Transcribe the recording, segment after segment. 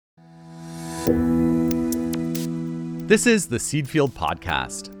This is the Seedfield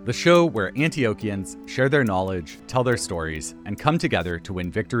Podcast, the show where Antiochians share their knowledge, tell their stories, and come together to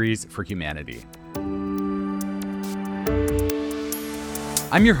win victories for humanity.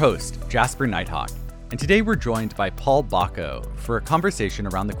 I'm your host, Jasper Nighthawk, and today we're joined by Paul Bacco for a conversation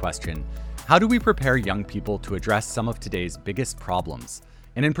around the question, how do we prepare young people to address some of today's biggest problems,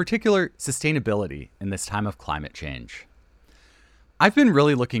 and in particular, sustainability in this time of climate change? I've been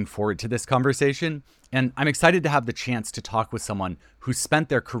really looking forward to this conversation, and I'm excited to have the chance to talk with someone who spent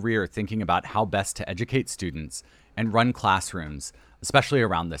their career thinking about how best to educate students and run classrooms, especially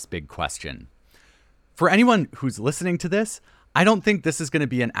around this big question. For anyone who's listening to this, I don't think this is going to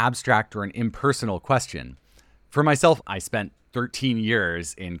be an abstract or an impersonal question. For myself, I spent 13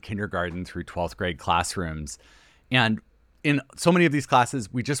 years in kindergarten through 12th grade classrooms, and in so many of these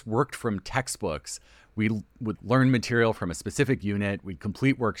classes, we just worked from textbooks. We would learn material from a specific unit, we'd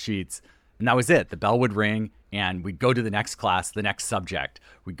complete worksheets, and that was it. The bell would ring, and we'd go to the next class, the next subject.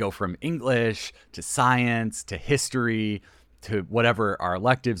 We'd go from English to science to history to whatever our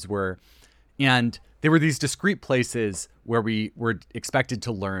electives were. And there were these discrete places where we were expected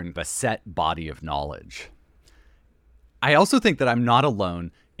to learn a set body of knowledge. I also think that I'm not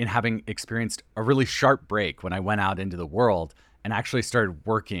alone in having experienced a really sharp break when I went out into the world and actually started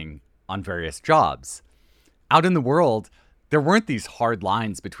working on various jobs. Out in the world, there weren't these hard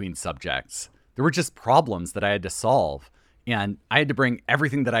lines between subjects. There were just problems that I had to solve. And I had to bring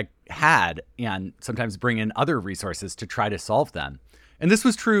everything that I had and sometimes bring in other resources to try to solve them. And this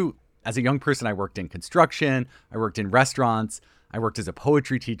was true as a young person. I worked in construction, I worked in restaurants, I worked as a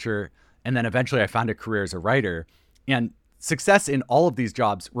poetry teacher, and then eventually I found a career as a writer. And success in all of these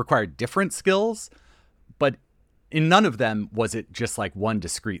jobs required different skills, but in none of them was it just like one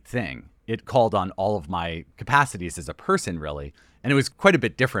discrete thing. It called on all of my capacities as a person, really. And it was quite a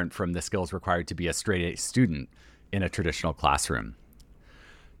bit different from the skills required to be a straight-A student in a traditional classroom.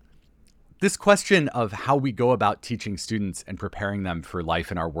 This question of how we go about teaching students and preparing them for life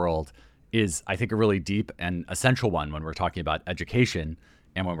in our world is, I think, a really deep and essential one when we're talking about education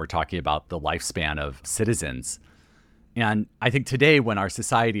and when we're talking about the lifespan of citizens. And I think today, when our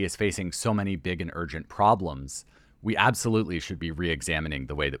society is facing so many big and urgent problems, we absolutely should be re-examining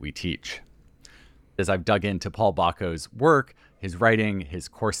the way that we teach. As I've dug into Paul Bacco's work, his writing, his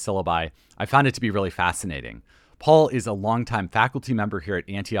course syllabi, I found it to be really fascinating. Paul is a longtime faculty member here at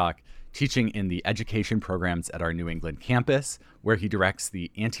Antioch, teaching in the education programs at our New England campus, where he directs the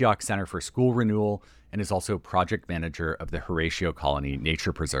Antioch Center for School Renewal and is also project manager of the Horatio Colony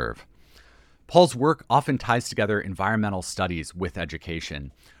Nature Preserve. Paul's work often ties together environmental studies with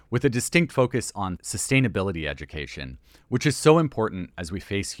education, with a distinct focus on sustainability education, which is so important as we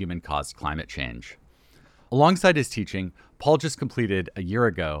face human-caused climate change. Alongside his teaching, Paul just completed a year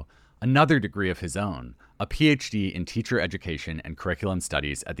ago another degree of his own, a PhD in teacher education and curriculum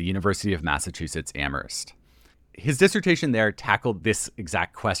studies at the University of Massachusetts Amherst. His dissertation there tackled this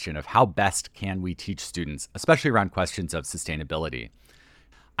exact question of how best can we teach students, especially around questions of sustainability.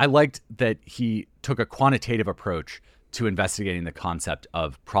 I liked that he took a quantitative approach to investigating the concept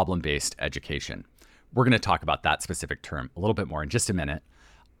of problem-based education. We're going to talk about that specific term a little bit more in just a minute.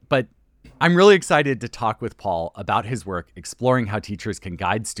 But I'm really excited to talk with Paul about his work exploring how teachers can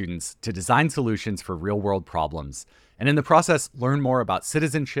guide students to design solutions for real-world problems, and in the process, learn more about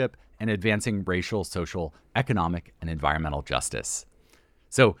citizenship and advancing racial, social, economic, and environmental justice.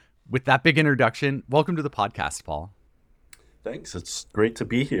 So with that big introduction, welcome to the podcast, Paul. Thanks. It's great to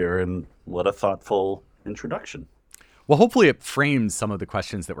be here, and what a thoughtful introduction. Well, hopefully it frames some of the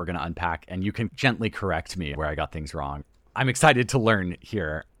questions that we're going to unpack, and you can gently correct me where I got things wrong. I'm excited to learn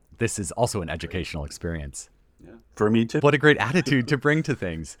here. This is also an educational experience. Yeah, for me too. What a great attitude to bring to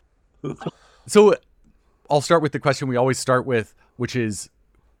things. So I'll start with the question we always start with, which is,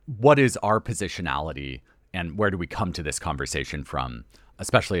 what is our positionality and where do we come to this conversation from,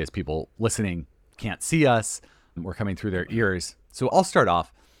 especially as people listening can't see us, we're coming through their ears. So I'll start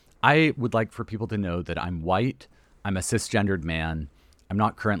off. I would like for people to know that I'm white, I'm a cisgendered man, I'm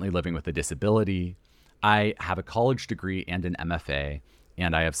not currently living with a disability, I have a college degree and an MFA,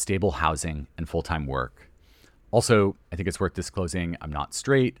 and I have stable housing and full-time work. Also, I think it's worth disclosing I'm not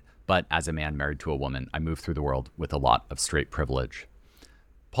straight, but as a man married to a woman, I move through the world with a lot of straight privilege.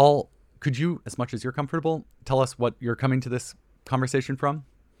 Paul, could you, as much as you're comfortable, tell us what you're coming to this conversation from?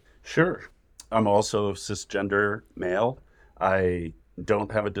 Sure. I'm also a cisgender male. I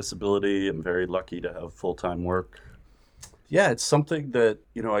don't have a disability. I'm very lucky to have full-time work. Yeah, it's something that,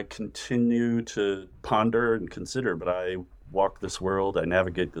 I continue to ponder and consider, but I walk this world, I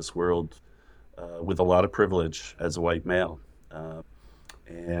navigate this world with a lot of privilege as a white male.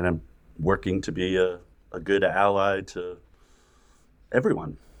 And I'm working to be a good ally to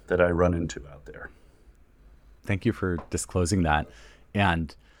everyone that I run into out there. Thank you for disclosing that.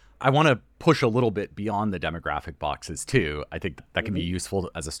 And I want to push a little bit beyond the demographic boxes too. I think that can be useful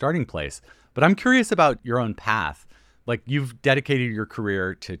as a starting place. But I'm curious about your own path. Like, you've dedicated your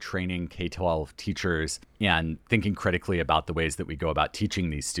career to training K-12 teachers and thinking critically about the ways that we go about teaching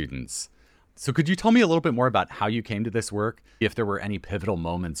these students. So could you tell me a little bit more about how you came to this work, if there were any pivotal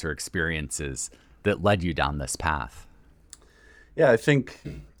moments or experiences that led you down this path? Yeah, I think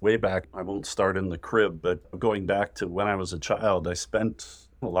way back, I won't start in the crib, but going back to when I was a child, I spent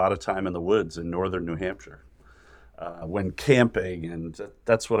a lot of time in the woods in northern New Hampshire. When camping, and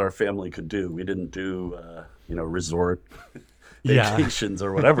that's what our family could do. We didn't do, resort vacations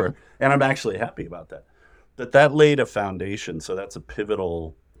or whatever. And I'm actually happy about that. That laid a foundation. So that's a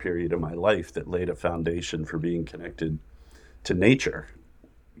pivotal period of my life that laid a foundation for being connected to nature.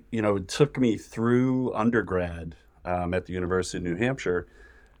 It took me through undergrad at the University of New Hampshire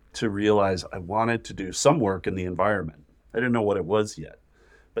to realize I wanted to do some work in the environment. I didn't know what it was yet,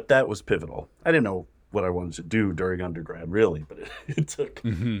 but that was pivotal. I didn't know what I wanted to do during undergrad, really, but it took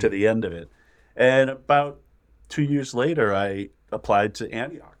to the end of it. And about 2 years later, I applied to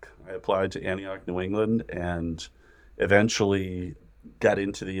Antioch. I applied to Antioch, New England, and eventually got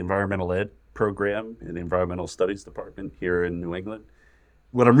into the environmental ed program in the environmental studies department here in New England.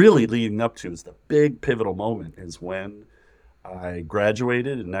 What I'm really leading up to is the big pivotal moment is when I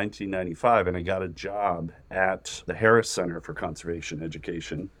graduated in 1995 and I got a job at the Harris Center for Conservation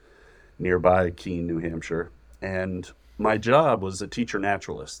Education nearby Keene, New Hampshire. And my job was a teacher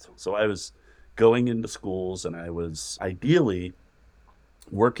naturalist. So I was going into schools and I was ideally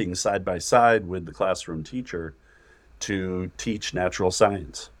working side by side with the classroom teacher to teach natural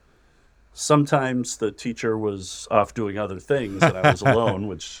science. Sometimes the teacher was off doing other things and I was alone,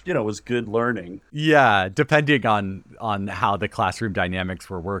 which, was good learning. Yeah, depending on how the classroom dynamics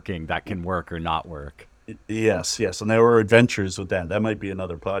were working, that can work or not work. Yes. And there were adventures with that. That might be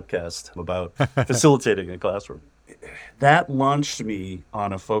another podcast about facilitating a classroom. That launched me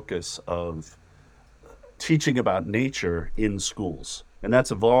on a focus of teaching about nature in schools. And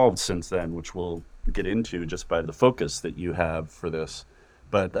that's evolved since then, which we'll get into just by the focus that you have for this.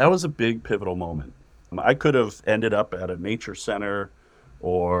 But that was a big pivotal moment. I could have ended up at a nature center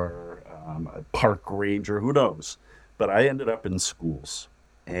or a park ranger, who knows? But I ended up in schools.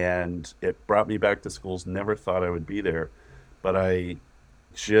 And it brought me back to schools. Never thought I would be there. But I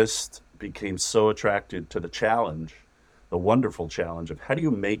just became so attracted to the challenge, the wonderful challenge of how do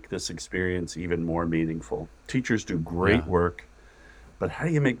you make this experience even more meaningful? Teachers do great work, but how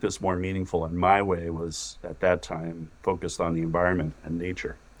do you make this more meaningful? And my way was, at that time, focused on the environment and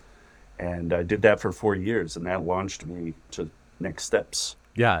nature. And I did that for 4 years, and that launched me to next steps.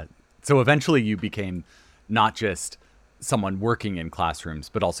 Yeah. So eventually you became not just someone working in classrooms,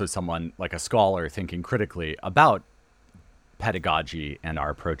 but also someone like a scholar thinking critically about pedagogy and our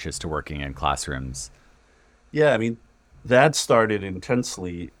approaches to working in classrooms. Yeah, that started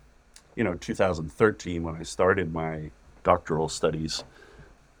intensely, 2013 when I started my doctoral studies.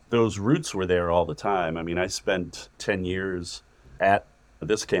 Those roots were there all the time. I spent 10 years at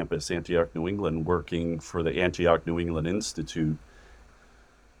this campus, Antioch, New England, working for the Antioch New England Institute.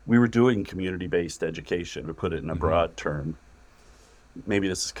 We were doing community-based education, to put it in a broad term. Maybe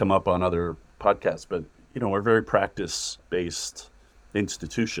this has come up on other podcasts, but, we're a very practice-based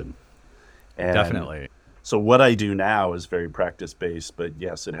institution. And definitely. So what I do now is very practice-based, but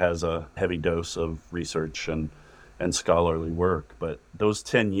yes, it has a heavy dose of research and scholarly work. But those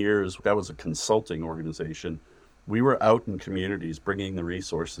 10 years, that was a consulting organization. We were out in communities, bringing the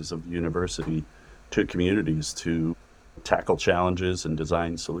resources of the university to communities to tackle challenges and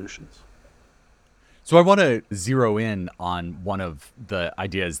design solutions. So I want to zero in on one of the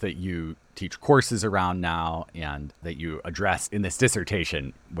ideas that you teach courses around now and that you address in this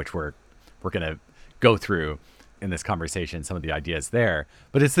dissertation, which we're going to go through in this conversation, some of the ideas there.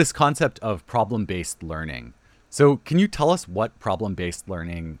 But it's this concept of problem-based learning. So can you tell us what problem-based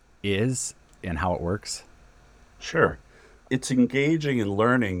learning is and how it works? Sure. It's engaging in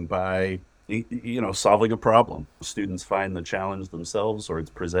learning by solving a problem. Students find the challenge themselves or it's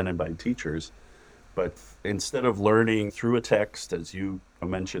presented by teachers. But instead of learning through a text, as you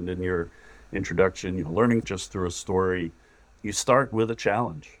mentioned in your introduction, learning just through a story, you start with a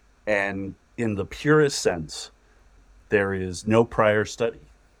challenge. And in the purest sense, there is no prior study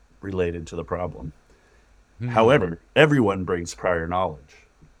related to the problem. However, everyone brings prior knowledge.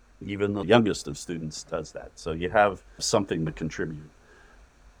 Even the youngest of students does that. So you have something to contribute.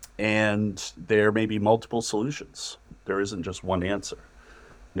 And there may be multiple solutions. There isn't just one answer.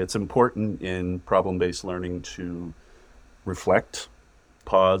 It's important in problem-based learning to reflect,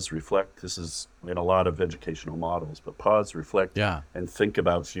 pause, reflect. This is in a lot of educational models, but pause, reflect, Yeah. and think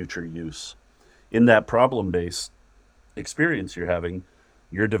about future use. In that problem-based experience you're having,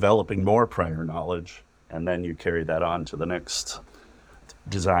 you're developing more prior knowledge, and then you carry that on to the next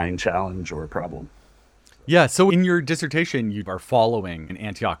design challenge or problem. Yeah. So in your dissertation, you are following an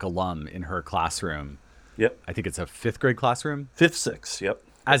Antioch alum in her classroom. Yep. I think it's a fifth grade classroom, Fifth, sixth, yep.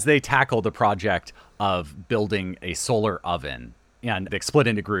 as they tackle the project of building a solar oven. And they split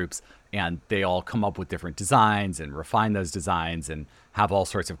into groups and they all come up with different designs and refine those designs and have all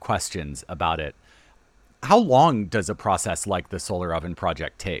sorts of questions about it. How long does a process like the solar oven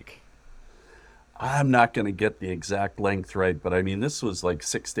project take? I'm not going to get the exact length right, but I mean, this was like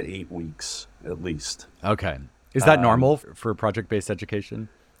 6 to 8 weeks at least. Okay. Is that normal for project-based education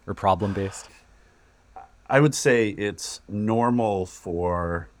or problem-based? I would say it's normal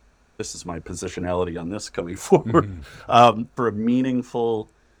for, this is my positionality on this coming forward, for a meaningful,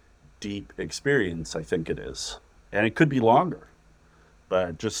 deep experience, I think it is. And it could be longer,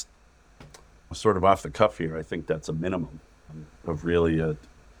 but just sort of off the cuff here, I think that's a minimum of really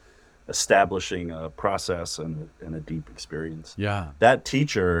establishing a process and a deep experience. Yeah. That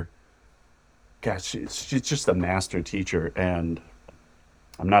teacher, gosh, she's just a master teacher. And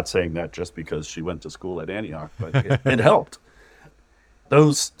I'm not saying that just because she went to school at Antioch, but it helped.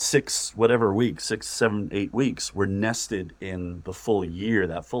 Those 6, 7, 8 weeks were nested in the full year,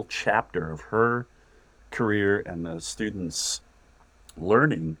 that full chapter of her career and the students'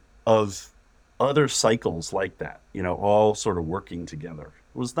 learning of other cycles like that, all sort of working together.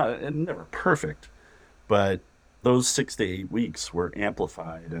 It was never perfect, but those 6 to 8 weeks were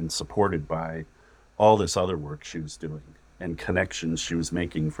amplified and supported by all this other work she was doing and connections she was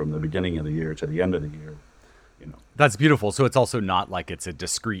making from the beginning of the year to the end of the year. That's beautiful. So it's also not like it's a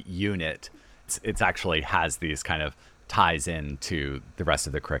discrete unit. It's actually has these kind of ties into the rest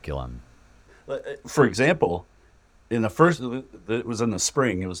of the curriculum. For example, it was in the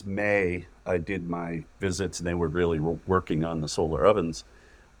spring, it was May, I did my visits and they were really working on the solar ovens.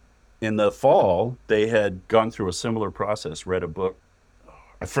 In the fall, they had gone through a similar process, read a book,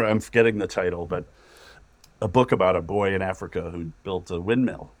 I'm forgetting the title, but a book about a boy in Africa who built a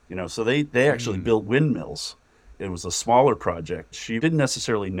windmill. So they actually built windmills. It was a smaller project. She didn't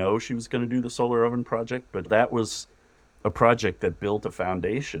necessarily know she was going to do the solar oven project, but that was a project that built a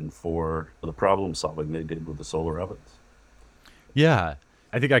foundation for the problem solving they did with the solar ovens. Yeah.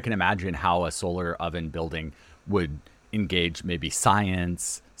 I think I can imagine how a solar oven building would engage maybe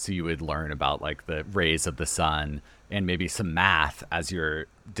science. So you would learn about like the rays of the sun and maybe some math as you're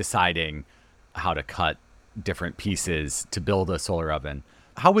deciding how to cut different pieces to build a solar oven.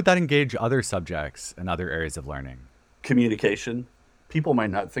 How would that engage other subjects and other areas of learning? Communication. People might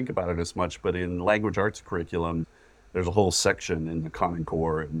not think about it as much, but in language arts curriculum, there's a whole section in the Common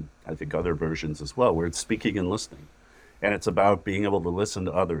Core and I think other versions as well, where it's speaking and listening. And it's about being able to listen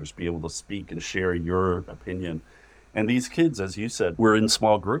to others, be able to speak and share your opinion. And these kids, as you said, were in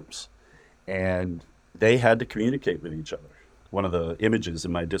small groups and they had to communicate with each other. One of the images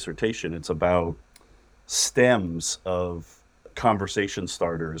in my dissertation, it's about stems of conversation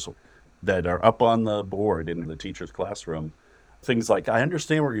starters that are up on the board in the teacher's classroom. Things like, I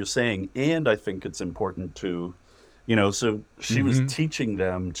understand what you're saying, and I think it's important to, so she was teaching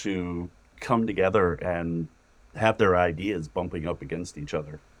them to come together and have their ideas bumping up against each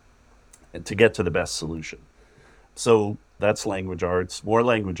other and to get to the best solution. So that's language arts, more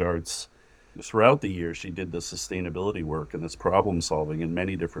language arts. Throughout the year, she did this sustainability work and this problem solving in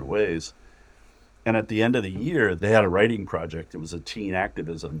many different ways. And at the end of the year, they had a writing project. It was a teen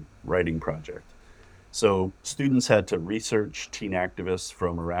activism writing project. So students had to research teen activists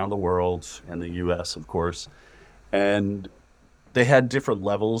from around the world and the US, of course. And they had different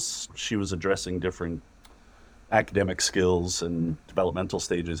levels. She was addressing different academic skills and developmental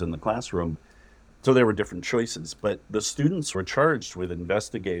stages in the classroom. So there were different choices. But the students were charged with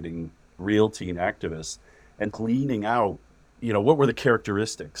investigating real teen activists and gleaning out what were the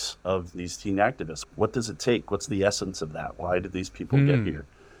characteristics of these teen activists? What does it take? What's the essence of that? Why did these people get here?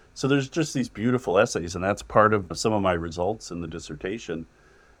 So there's just these beautiful essays, and that's part of some of my results in the dissertation,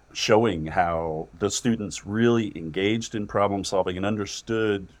 showing how the students really engaged in problem solving and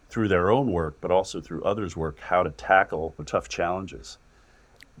understood through their own work, but also through others' work, how to tackle the tough challenges.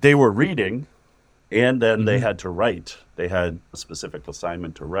 They were reading, and then they had to write. They had a specific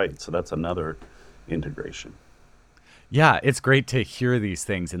assignment to write, so that's another integration. Yeah, it's great to hear these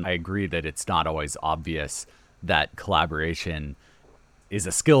things. And I agree that it's not always obvious that collaboration is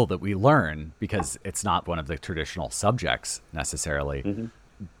a skill that we learn because it's not one of the traditional subjects necessarily.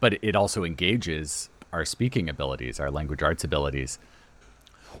 but it also engages our speaking abilities, our language arts abilities.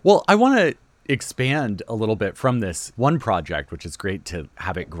 Well, I want to expand a little bit from this one project, which is great to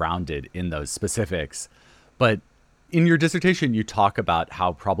have it grounded in those specifics. But in your dissertation, you talk about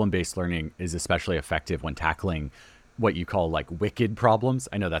how problem-based learning is especially effective when tackling what you call like wicked problems.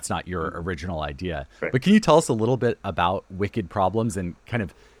 I know that's not your original idea, right. But can you tell us a little bit about wicked problems and kind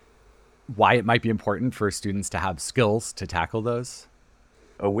of why it might be important for students to have skills to tackle those?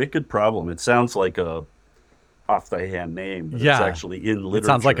 A wicked problem. It sounds like a off-the-hand name, but Yeah. it's actually in literature. It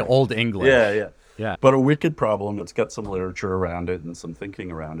sounds like an old English. Yeah. But a wicked problem, it's got some literature around it and some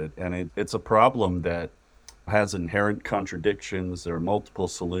thinking around it. And it's a problem that has inherent contradictions. There are multiple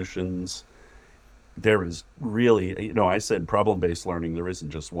solutions. There is really, I said problem-based learning, there isn't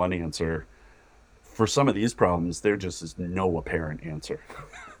just one answer. For some of these problems, there just is no apparent answer.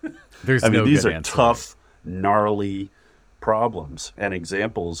 There's no these good are answer. tough, gnarly problems. And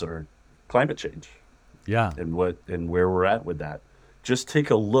examples are climate change. Yeah. And where we're at with that. Just take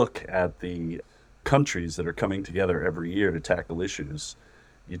a look at the countries that are coming together every year to tackle issues.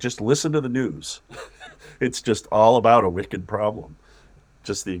 You just listen to the news. It's just all about a wicked problem.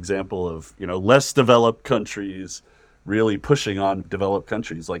 Just the example of, less developed countries really pushing on developed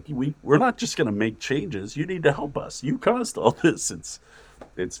countries. Like, we're not just going to make changes. You need to help us. You caused all this.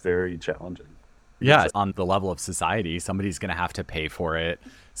 It's very challenging. Yeah. On the level of society, somebody's going to have to pay for it.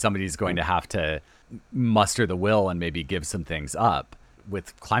 Somebody's going to have to muster the will and maybe give some things up.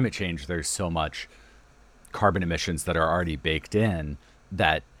 With climate change, there's so much carbon emissions that are already baked in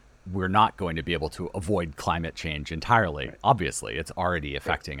that we're not going to be able to avoid climate change entirely. Right. Obviously, it's already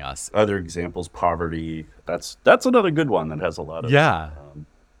affecting us. Other examples, poverty. That's another good one that has a lot of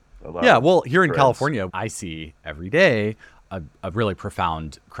well, here in California, I see every day a really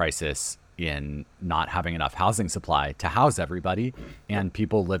profound crisis in not having enough housing supply to house everybody and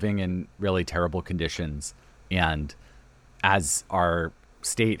people living in really terrible conditions. And as our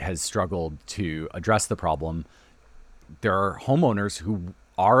state has struggled to address the problem, there are homeowners who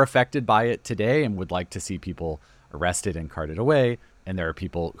are affected by it today and would like to see people arrested and carted away. And there are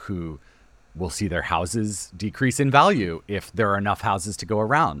people who will see their houses decrease in value if there are enough houses to go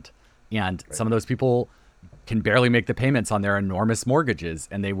around. And some of those people can barely make the payments on their enormous mortgages,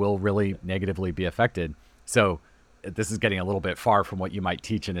 and they will really negatively be affected. So this is getting a little bit far from what you might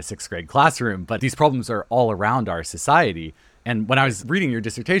teach in a 6th grade classroom, but these problems are all around our society. And when I was reading your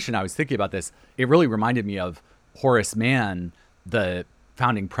dissertation, I was thinking about this. It really reminded me of Horace Mann, the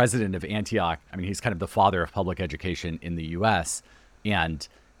founding president of Antioch. I mean, he's kind of the father of public education in the US. And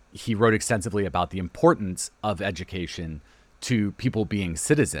he wrote extensively about the importance of education to people being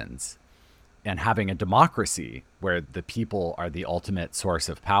citizens and having a democracy where the people are the ultimate source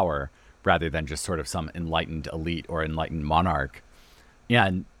of power rather than just sort of some enlightened elite or enlightened monarch.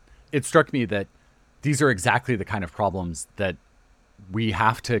 And it struck me that these are exactly the kind of problems that we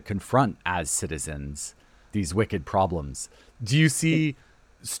have to confront as citizens, these wicked problems. Do you see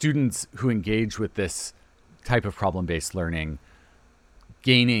students who engage with this type of problem-based learning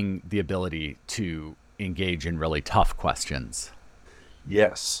gaining the ability to engage in really tough questions?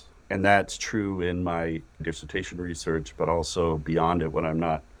 Yes. And that's true in my dissertation research, but also beyond it when I'm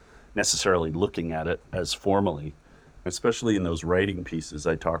not necessarily looking at it as formally. Especially in those writing pieces,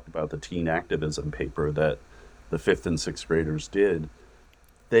 I talked about the teen activism paper that the 5th and 6th graders did.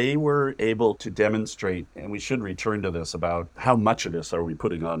 They were able to demonstrate, and we should return to this, about how much of this are we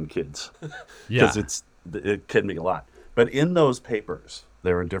putting on kids? Because it can be a lot. But in those papers,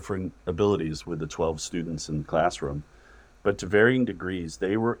 there are different abilities with the 12 students in the classroom. But to varying degrees,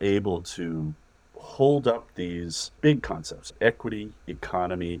 they were able to hold up these big concepts, equity,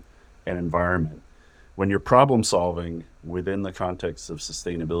 economy, and environment. When you're problem solving within the context of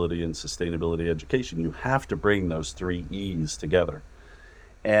sustainability and sustainability education, you have to bring those 3 E's together.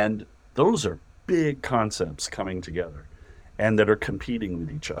 And those are big concepts coming together and that are competing with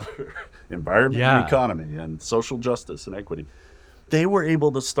each other. Environment and economy and social justice and equity. They were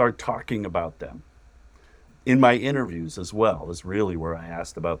able to start talking about them. In my interviews as well is really where I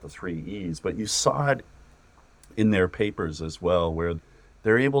asked about the 3 E's, but you saw it in their papers as well, where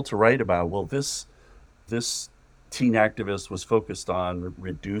they're able to write about, well, this teen activist was focused on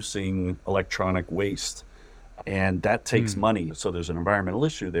reducing electronic waste, and that takes money. So there's an environmental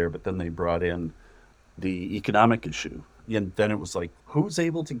issue there, but then they brought in the economic issue. And then it was like, who's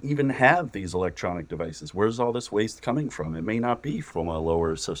able to even have these electronic devices? Where's all this waste coming from? It may not be from a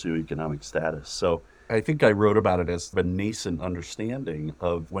lower socioeconomic status. So I think I wrote about it as a nascent understanding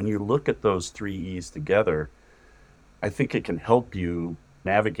of when you look at those 3 E's together, I think it can help you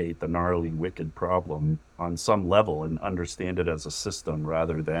navigate the gnarly, wicked problem on some level and understand it as a system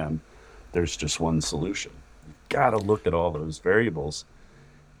rather than there's just one solution. You've got to look at all those variables.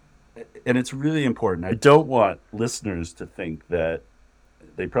 And it's really important. I don't want listeners to think that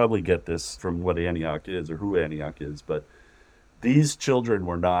they probably get this from what Antioch is or who Antioch is, but these children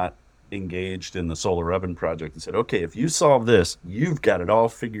were not engaged in the Solar Oven Project and said, okay, if you solve this, you've got it all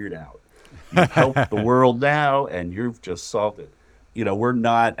figured out. You've helped the world now and you've just solved it. We're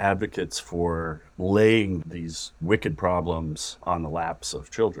not advocates for laying these wicked problems on the laps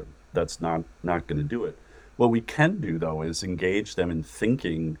of children. That's not going to do it. What we can do, though, is engage them in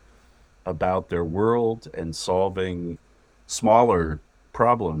thinking about their world and solving smaller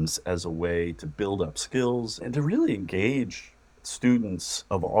problems as a way to build up skills and to really engage students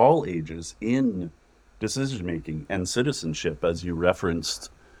of all ages in decision making and citizenship, as you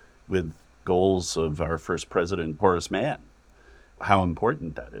referenced with goals of our first president, Horace Mann, how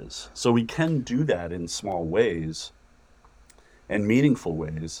important that is. So we can do that in small ways and meaningful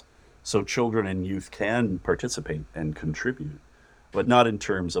ways so children and youth can participate and contribute, but not in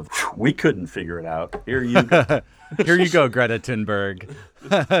terms of, we couldn't figure it out. Here you go. Here you go, Greta Thunberg.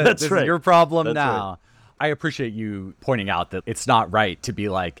 That's this right. is your problem That's now. right. I appreciate you pointing out that it's not right to be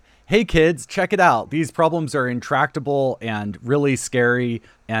like, hey, kids, check it out. These problems are intractable and really scary,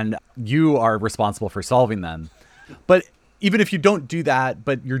 and you are responsible for solving them. But even if you don't do that,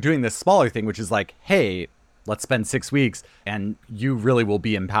 but you're doing this smaller thing, which is like, hey, let's spend 6 weeks and you really will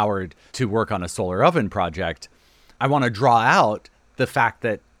be empowered to work on a solar oven project. I want to draw out the fact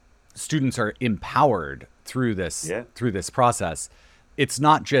that students are empowered through this process. It's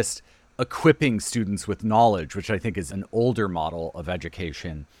not just equipping students with knowledge, which I think is an older model of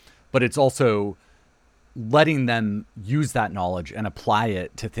education, but it's also letting them use that knowledge and apply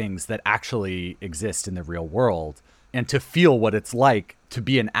it to things that actually exist in the real world, and to feel what it's like to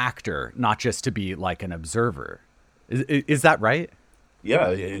be an actor, not just to be like an observer. Is that right?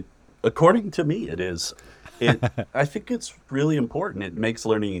 Yeah, according to me, it is. I think it's really important. It makes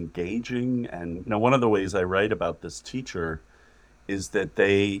learning engaging. And one of the ways I write about this teacher is that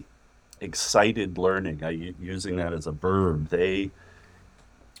they excited learning, using that as a verb. They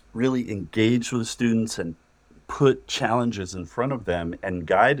really engaged with students and put challenges in front of them and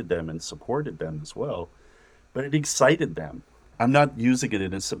guided them and supported them as well. But it excited them. I'm not using it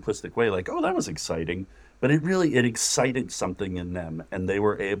in a simplistic way like, oh, that was exciting. But it excited something in them, and they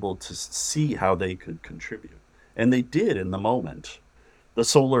were able to see how they could contribute. And they did in the moment. The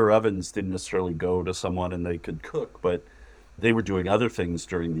solar ovens didn't necessarily go to someone and they could cook, but they were doing other things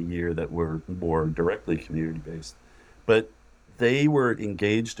during the year that were more directly community-based. But they were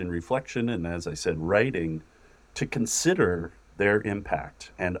engaged in reflection and, as I said, writing to consider their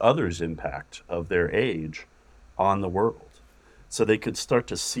impact and others' impact of their age on the world. So they could start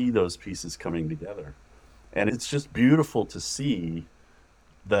to see those pieces coming together. And it's just beautiful to see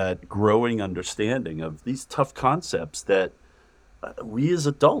that growing understanding of these tough concepts that we as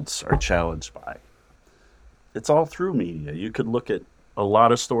adults are challenged by. It's all through media. You could look at a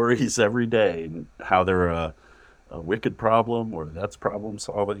lot of stories every day and how they're a wicked problem or that's problem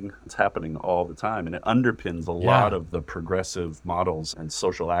solving. It's happening all the time. And it underpins a lot of the progressive models and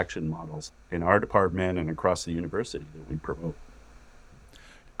social action models in our department and across the university that we promote.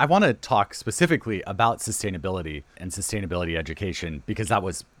 I want to talk specifically about sustainability and sustainability education, because that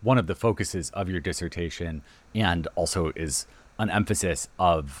was one of the focuses of your dissertation and also is an emphasis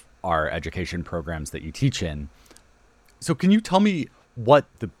of our education programs that you teach in. So can you tell me what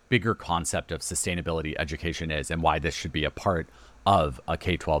the bigger concept of sustainability education is and why this should be a part of a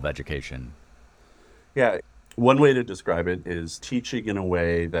K-12 education? Yeah, one way to describe it is teaching in a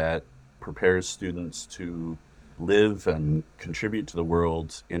way that prepares students to live and contribute to the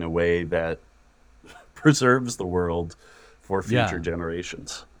world in a way that preserves the world for future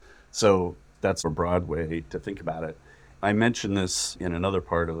generations. So that's a broad way to think about it. I mentioned this in another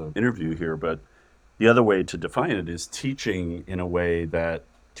part of the interview here, but the other way to define it is teaching in a way that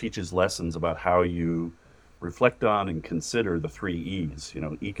teaches lessons about how you reflect on and consider the 3 E's,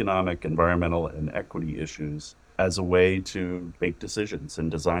 economic, environmental, and equity issues as a way to make decisions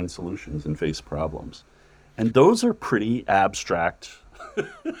and design solutions and face problems. And those are pretty abstract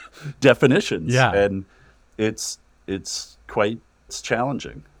definitions. Yeah. And it's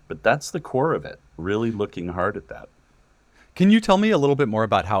challenging, but that's the core of it, really looking hard at that. Can you tell me a little bit more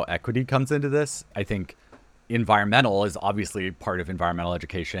about how equity comes into this? I think environmental is obviously part of environmental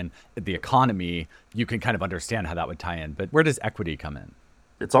education. The economy, you can kind of understand how that would tie in, but where does equity come in?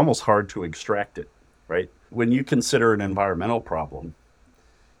 It's almost hard to extract it, right? When you consider an environmental problem,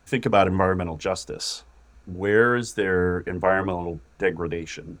 think about environmental justice. where is there environmental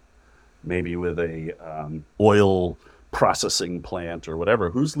degradation? Maybe with a oil processing plant or whatever.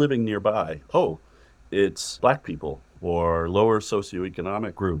 Who's living nearby? Oh, it's Black people or lower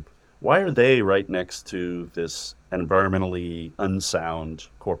socioeconomic group. Why are they right next to this environmentally unsound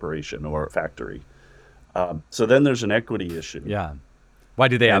corporation or factory? So then there's an equity issue. Yeah. Why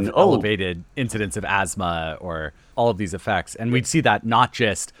do they have elevated incidence of asthma or all of these effects? And we'd see that not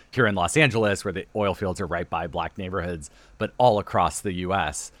just here in Los Angeles, where the oil fields are right by Black neighborhoods, but all across the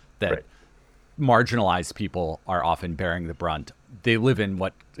U.S., that marginalized people are often bearing the brunt. They live in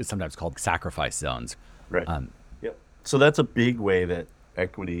what is sometimes called sacrifice zones. Right. Yep. So that's a big way that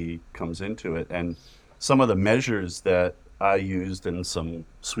equity comes into it. And some of the measures that I used and some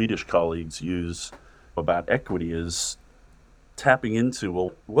Swedish colleagues use about equity is tapping into,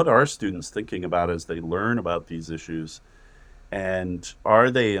 well, what are students thinking about as they learn about these issues? And are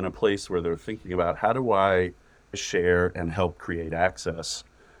they in a place where they're thinking about, how do I share and help create access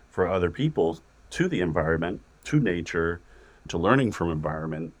for other people to the environment, to nature, to learning from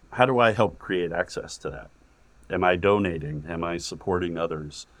environment? How do I help create access to that? Am I donating? Am I supporting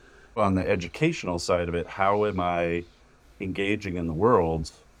others? On the educational side of it, how am I engaging in the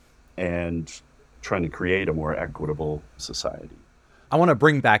world and trying to create a more equitable society? I want to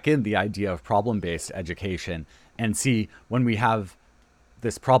bring back in the idea of problem-based education and see, when we have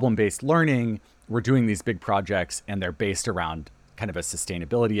this problem-based learning, we're doing these big projects and they're based around kind of a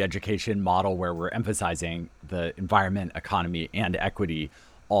sustainability education model where we're emphasizing the environment, economy, and equity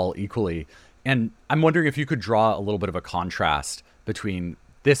all equally. And I'm wondering if you could draw a little bit of a contrast between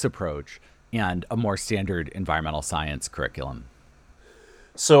this approach and a more standard environmental science curriculum.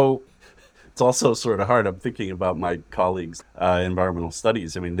 So it's also sort of hard. I'm thinking about my colleagues, environmental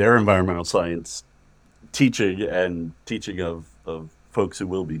studies. I mean, their environmental science teaching and teaching of folks who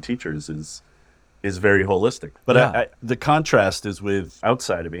will be teachers is very holistic. But the contrast is with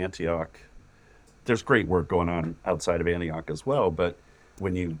outside of Antioch. There's great work going on outside of Antioch as well. But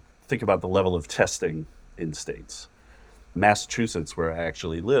when you think about the level of testing in states, Massachusetts, where I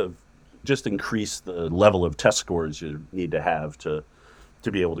actually live, just increased the level of test scores you need to have to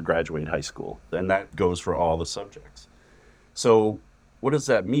be able to graduate high school. And that goes for all the subjects. So what does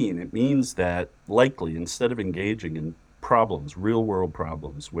that mean? It means that likely, instead of engaging in problems, real world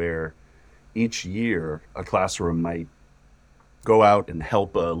problems, where each year a classroom might go out and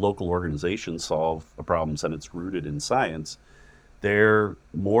help a local organization solve a problem and it's rooted in science, they're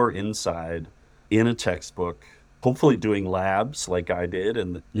more inside in a textbook, hopefully doing labs like I did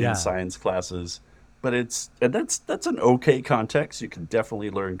in science classes. But that's an okay context. You can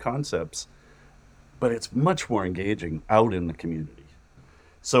definitely learn concepts, but it's much more engaging out in the community.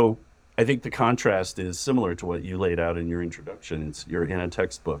 So I think the contrast is similar to what you laid out in your introduction. You're in a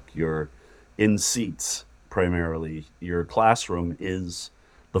textbook, you're in seats primarily. Your classroom is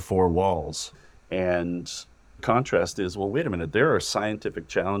the four walls. And contrast is, well, wait a minute, there are scientific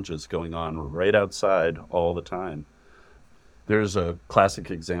challenges going on right outside all the time. There's a classic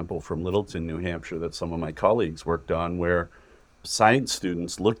example from Littleton, New Hampshire, that some of my colleagues worked on, where science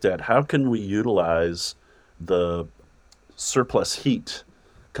students looked at how can we utilize the surplus heat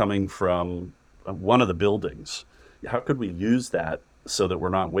coming from one of the buildings. How could we use that so that we're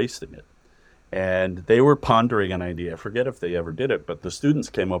not wasting it? And they were pondering an idea. I forget if they ever did it, but the students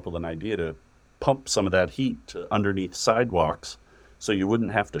came up with an idea to pump some of that heat to underneath sidewalks so you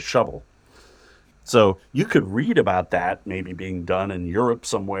wouldn't have to shovel. So you could read about that maybe being done in Europe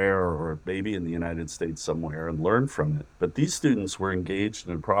somewhere or maybe in the United States somewhere and learn from it. But these students were engaged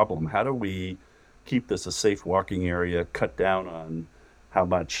in a problem. How do we keep this a safe walking area, cut down on how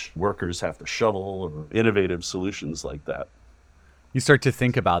much workers have to shovel, or innovative solutions like that? You start to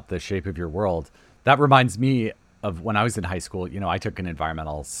think about the shape of your world. That reminds me of when I was in high school. I took an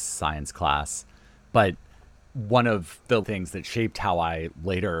environmental science class, but one of the things that shaped how I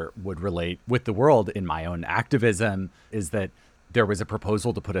later would relate with the world in my own activism is that there was a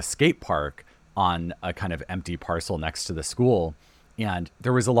proposal to put a skate park on a kind of empty parcel next to the school. And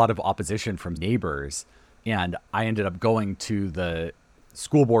there was a lot of opposition from neighbors. And I ended up going to the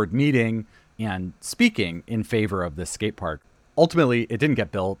school board meeting and speaking in favor of the skate park. Ultimately, it didn't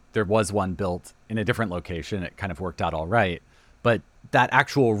get built. There was one built in a different location. It kind of worked out all right. But that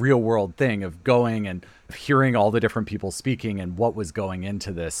actual real world thing of going and hearing all the different people speaking and what was going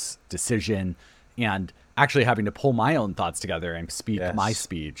into this decision and actually having to pull my own thoughts together and speak my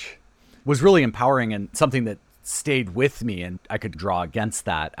speech was really empowering and something that stayed with me. And I could draw against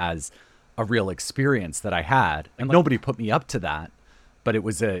that as a real experience that I had. And nobody put me up to that, but it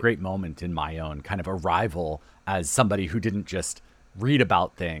was a great moment in my own kind of arrival as somebody who didn't just read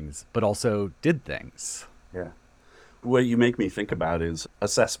about things, but also did things. Yeah. What you make me think about is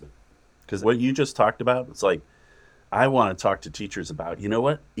assessment. Because what you just talked about, it's like, I want to talk to teachers about, you know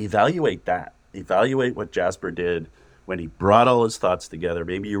what? Evaluate that. Evaluate what Jasper did when he brought all his thoughts together.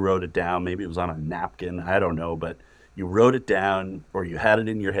 Maybe you wrote it down. Maybe it was on a napkin. I don't know. But you wrote it down or you had it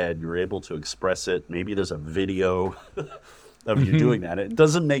in your head. You were able to express it. Maybe there's a video of you doing that. It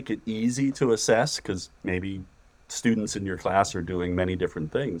doesn't make it easy to assess because maybe students in your class are doing many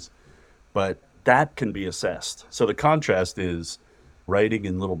different things. But that can be assessed. So the contrast is writing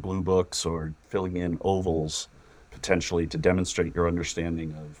in little blue books or filling in ovals potentially to demonstrate your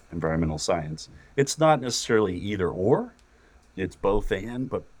understanding of environmental science. It's not necessarily either or, it's both and,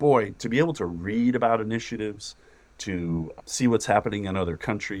 but boy, to be able to read about initiatives, to see what's happening in other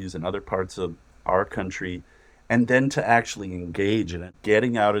countries and other parts of our country, and then to actually engage in it,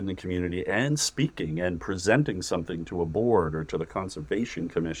 getting out in the community and speaking and presenting something to a board or to the Conservation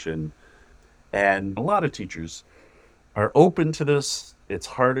Commission. And a lot of teachers are open to this. It's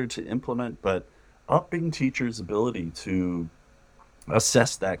harder to implement, but upping teachers' ability to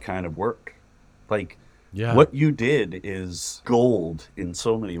assess that kind of work. Like, what you did is gold in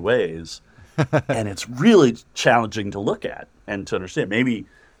so many ways, and it's really challenging to look at and to understand. Maybe,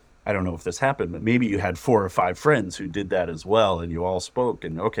 I don't know if this happened, but maybe you had 4 or 5 friends who did that as well, and you all spoke,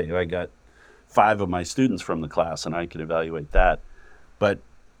 and okay, I got 5 of my students from the class, and I could evaluate that. But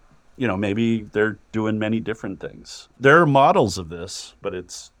maybe they're doing many different things. There are models of this, but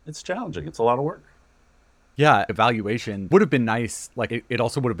it's challenging. It's a lot of work. Yeah, evaluation would have been nice. Like it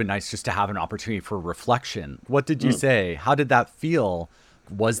also would have been nice just to have an opportunity for reflection. What did you say? How did that feel?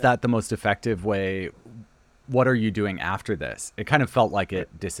 Was that the most effective way? What are you doing after this? It kind of felt like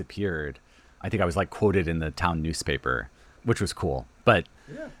it disappeared. I think I was like quoted in the town newspaper, which was cool. But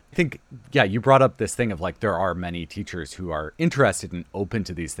I think, you brought up this thing of like, there are many teachers who are interested and open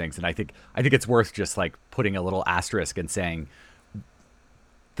to these things. And I think it's worth just like putting a little asterisk and saying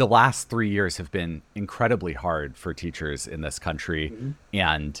the last 3 years have been incredibly hard for teachers in this country. Mm-hmm.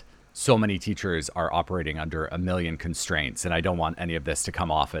 And so many teachers are operating under a million constraints. And I don't want any of this to come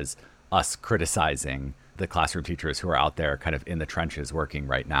off as us criticizing the classroom teachers who are out there kind of in the trenches working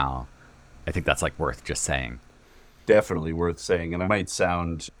right now. I think that's like worth just saying. Definitely worth saying, and I might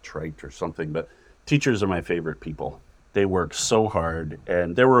sound trite or something, but teachers are my favorite people. They work so hard,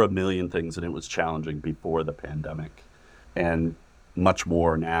 and there were a million things, and it was challenging before the pandemic, and much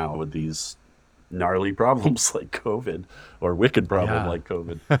more now with these gnarly problems like COVID, or wicked problem like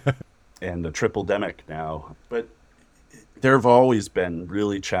COVID, and the triple-demic now. But there have always been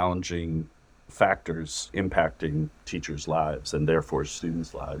really challenging factors impacting teachers' lives, and therefore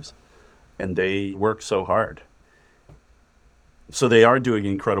students' lives, and they work so hard. So they are doing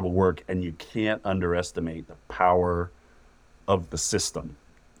incredible work, and you can't underestimate the power of the system.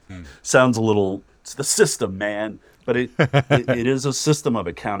 Sounds a little, it's the system, man, but it is a system of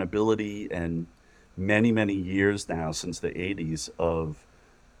accountability, and many, many years now since the 80s of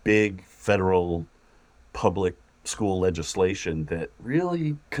big federal public school legislation that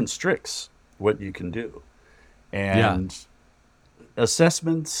really constricts what you can do. And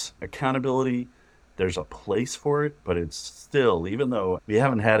assessments, accountability, there's a place for it, but it's still, even though we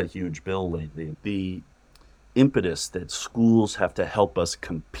haven't had a huge bill lately, the impetus that schools have to help us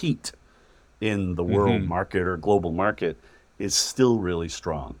compete in the world market or global market is still really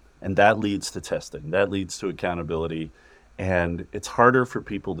strong. And that leads to testing, that leads to accountability. And it's harder for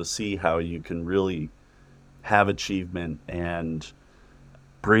people to see how you can really have achievement and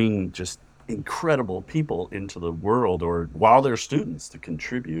bring just incredible people into the world, or while they're students, to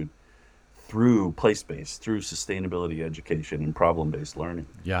contribute through place-based, through sustainability education and problem-based learning.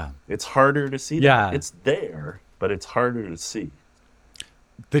 Yeah. It's harder to see that. It's there, but it's harder to see.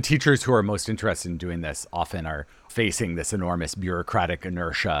 The teachers who are most interested in doing this often are facing this enormous bureaucratic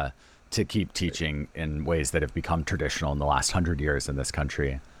inertia to keep teaching in ways that have become traditional in the last 100 years in this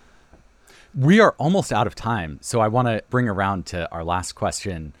country. We are almost out of time, so I want to bring around to our last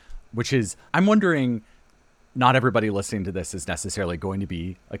question, which is, I'm wondering, not everybody listening to this is necessarily going to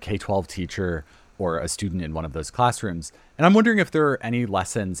be a K-12 teacher or a student in one of those classrooms. And I'm wondering if there are any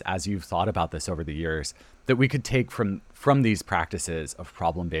lessons, as you've thought about this over the years, that we could take from these practices of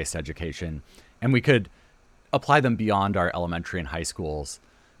problem-based education, and we could apply them beyond our elementary and high schools.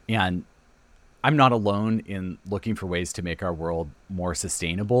 And I'm not alone in looking for ways to make our world more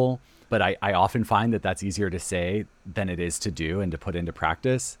sustainable, but I often find that that's easier to say than it is to do and to put into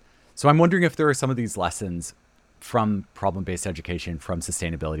practice. So I'm wondering if there are some of these lessons from problem-based education, from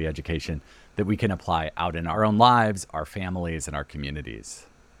sustainability education, that we can apply out in our own lives, our families, and our communities.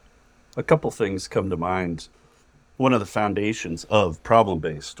 A couple things come to mind. One of the foundations of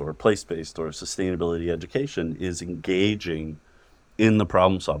problem-based or place-based or sustainability education is engaging in the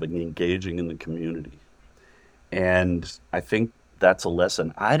problem solving, engaging in the community. And I think that's a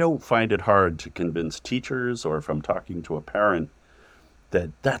lesson. I don't find it hard to convince teachers, or if I'm talking to a parent, that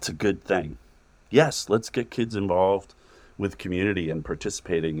that's a good thing. Yes, let's get kids involved with community and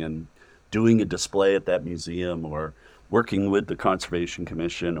participating and doing a display at that museum or working with the Conservation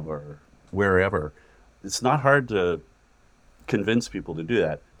Commission or wherever. It's not hard to convince people to do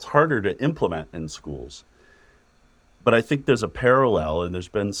that. It's harder to implement in schools. But I think there's a parallel, and there's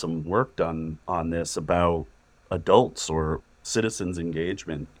been some work done on this about adults or citizens'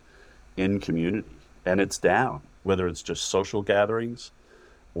 engagement in community. And it's down, whether it's just social gatherings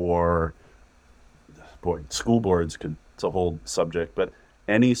or, school boards it's a whole subject, but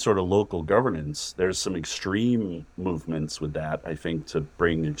any sort of local governance, there's some extreme movements with that, I think, to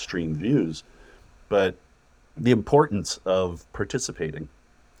bring extreme views. But the importance of participating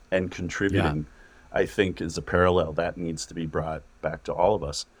and contributing, I think, is a parallel that needs to be brought back to all of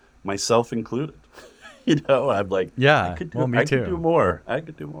us, myself included. I'm like, I could do more.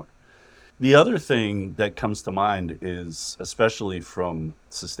 The other thing that comes to mind is, especially from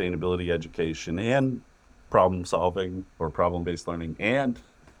sustainability education and problem solving or problem-based learning and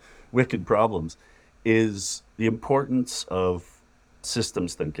wicked problems, is the importance of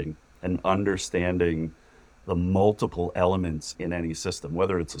systems thinking and understanding the multiple elements in any system,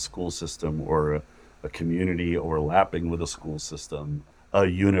 whether it's a school system or a community overlapping with a school system, a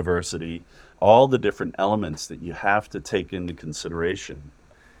university, all the different elements that you have to take into consideration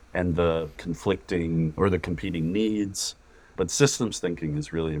and the conflicting or the competing needs. But systems thinking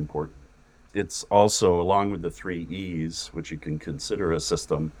is really important. It's also, along with the 3 E's, which you can consider a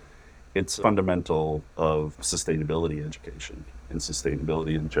system, it's fundamental of sustainability education and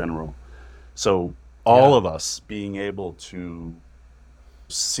sustainability in general. So all of us being able to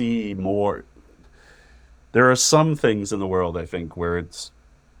see more. There are some things in the world, I think, where it's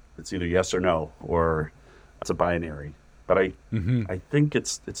either yes or no, or it's a binary. But I think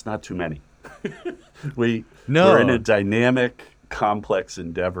it's not too many. We're in a dynamic, complex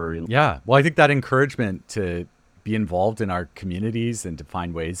endeavor. Well, I think that encouragement to be involved in our communities and to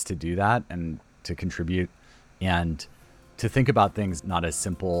find ways to do that and to contribute and to think about things not as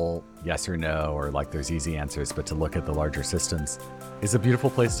simple yes or no, or like there's easy answers, but to look at the larger systems is a beautiful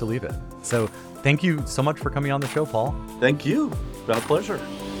place to leave it. So thank you so much for coming on the show, Paul. Thank you. It's been a pleasure.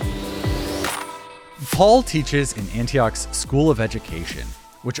 Paul teaches in Antioch's School of Education,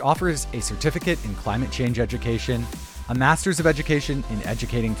 which offers a certificate in climate change education, a master's of education in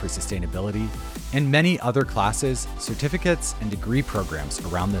educating for sustainability, and many other classes, certificates, and degree programs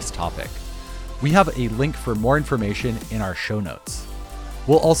around this topic. We have a link for more information in our show notes.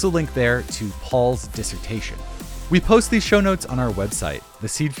 We'll also link there to Paul's dissertation. We post these show notes on our website,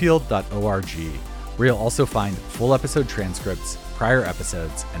 theseedfield.org, where you'll also find full episode transcripts, prior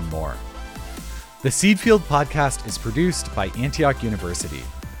episodes, and more. The Seedfield podcast is produced by Antioch University.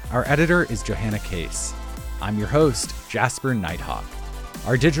 Our editor is Johanna Case. I'm your host, Jasper Nighthawk.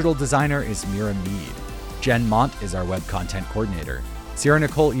 Our digital designer is Mira Mead. Jen Mont is our web content coordinator. Sierra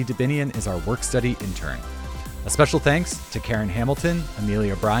Nicole E. Dubinian is our work study intern. A special thanks to Karen Hamilton,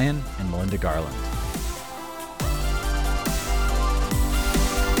 Amelia Bryan, and Melinda Garland.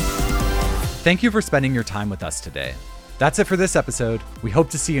 Thank you for spending your time with us today. That's it for this episode. We hope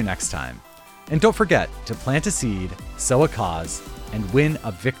to see you next time. And don't forget to plant a seed, sow a cause, and win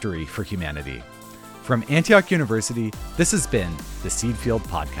a victory for humanity. From Antioch University, this has been the Seedfield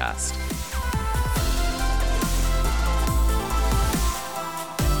Podcast.